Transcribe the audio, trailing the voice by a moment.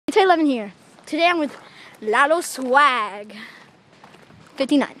It's 11 here. Today I'm with Lalo Swag.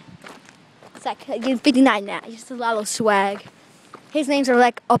 59. It's like 59 now. He's just Lalo Swag. His names are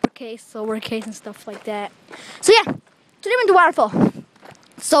like uppercase, lowercase, and stuff like that. So yeah, today we're in the Waterfall.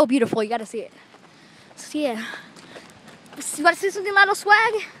 It's so beautiful, you gotta see it. So yeah. You wanna see something, Lalo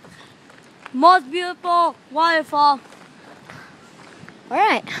Swag? Most beautiful waterfall.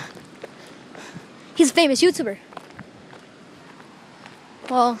 Alright. He's a famous YouTuber.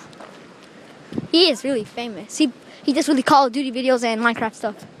 Well, he is really famous. He does really Call of Duty videos and Minecraft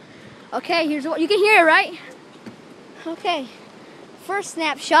stuff. Okay, here's what you can hear it, right? Okay. First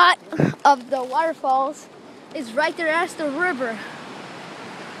snapshot of the waterfalls is right there. That's the river.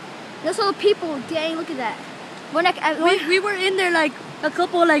 Those are the people. Dang, look at that. We were in there like a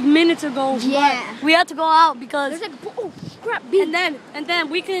couple minutes ago. Yeah. We had to go out because there's oh crap. And then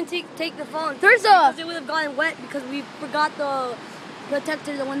we couldn't take the phone. Because it would have gotten wet because we forgot the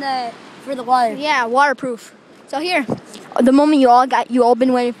protector, the one that for the water. Yeah, waterproof. So here, the moment you all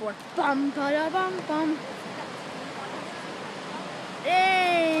been waiting for. Bum, ba, bum, bum.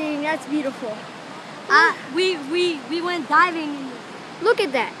 Dang, that's beautiful. We went diving. Look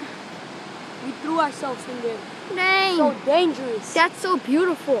at that. We threw ourselves in there. Dang. So dangerous. That's so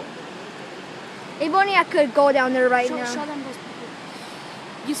beautiful. If only I could go down there right now. Show them those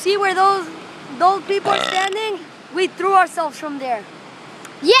people. You see where those people are standing? We threw ourselves from there.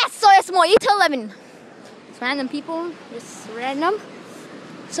 Yes, so it's more 8-11. It's random people, just random.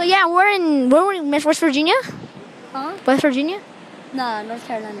 So yeah, we're in West Virginia? Huh? West Virginia? Nah, North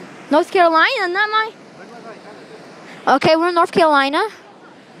Carolina. North Carolina, not mine. Okay, we're in North Carolina.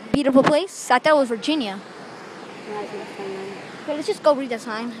 Beautiful place. I thought it was Virginia. Okay, let's just go read the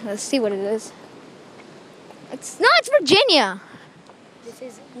sign. Let's see what it is. It's Virginia. This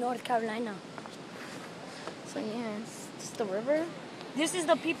is North Carolina. So yeah, it's just the river. This is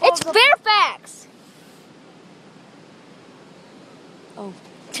the people. It's Fairfax. Oh.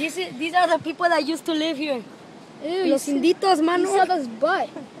 These are the people that used to live here. Ew, Los inditos, mano. You saw those butt.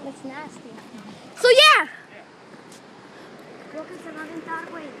 That's nasty. So yeah.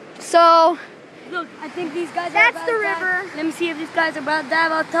 So look, I think these guys that's are the river. Let me see if these guys are about to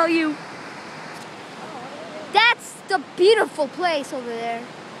dive. I'll tell you. That's the beautiful place over there.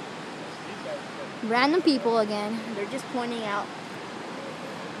 Random people again. They're just pointing out.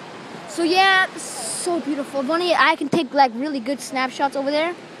 So yeah, so beautiful. If only I can take like really good snapshots over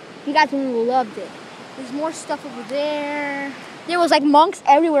there. You guys will love it. There's more stuff over there. There was like monks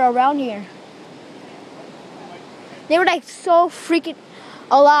everywhere around here. They were like so freaking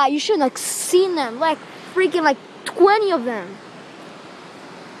a lot. You should have like seen them. Like freaking like 20 of them.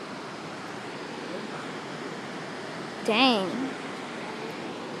 Dang.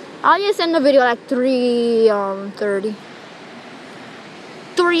 I'll just send the video like 3:30.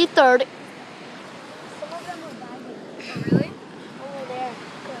 3:30. Some of them were diving. Oh, really? Over there.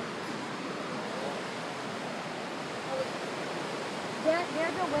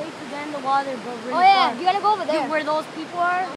 They're the way to get in the water, but really Oh yeah, far. you gotta go over there. Where those people are.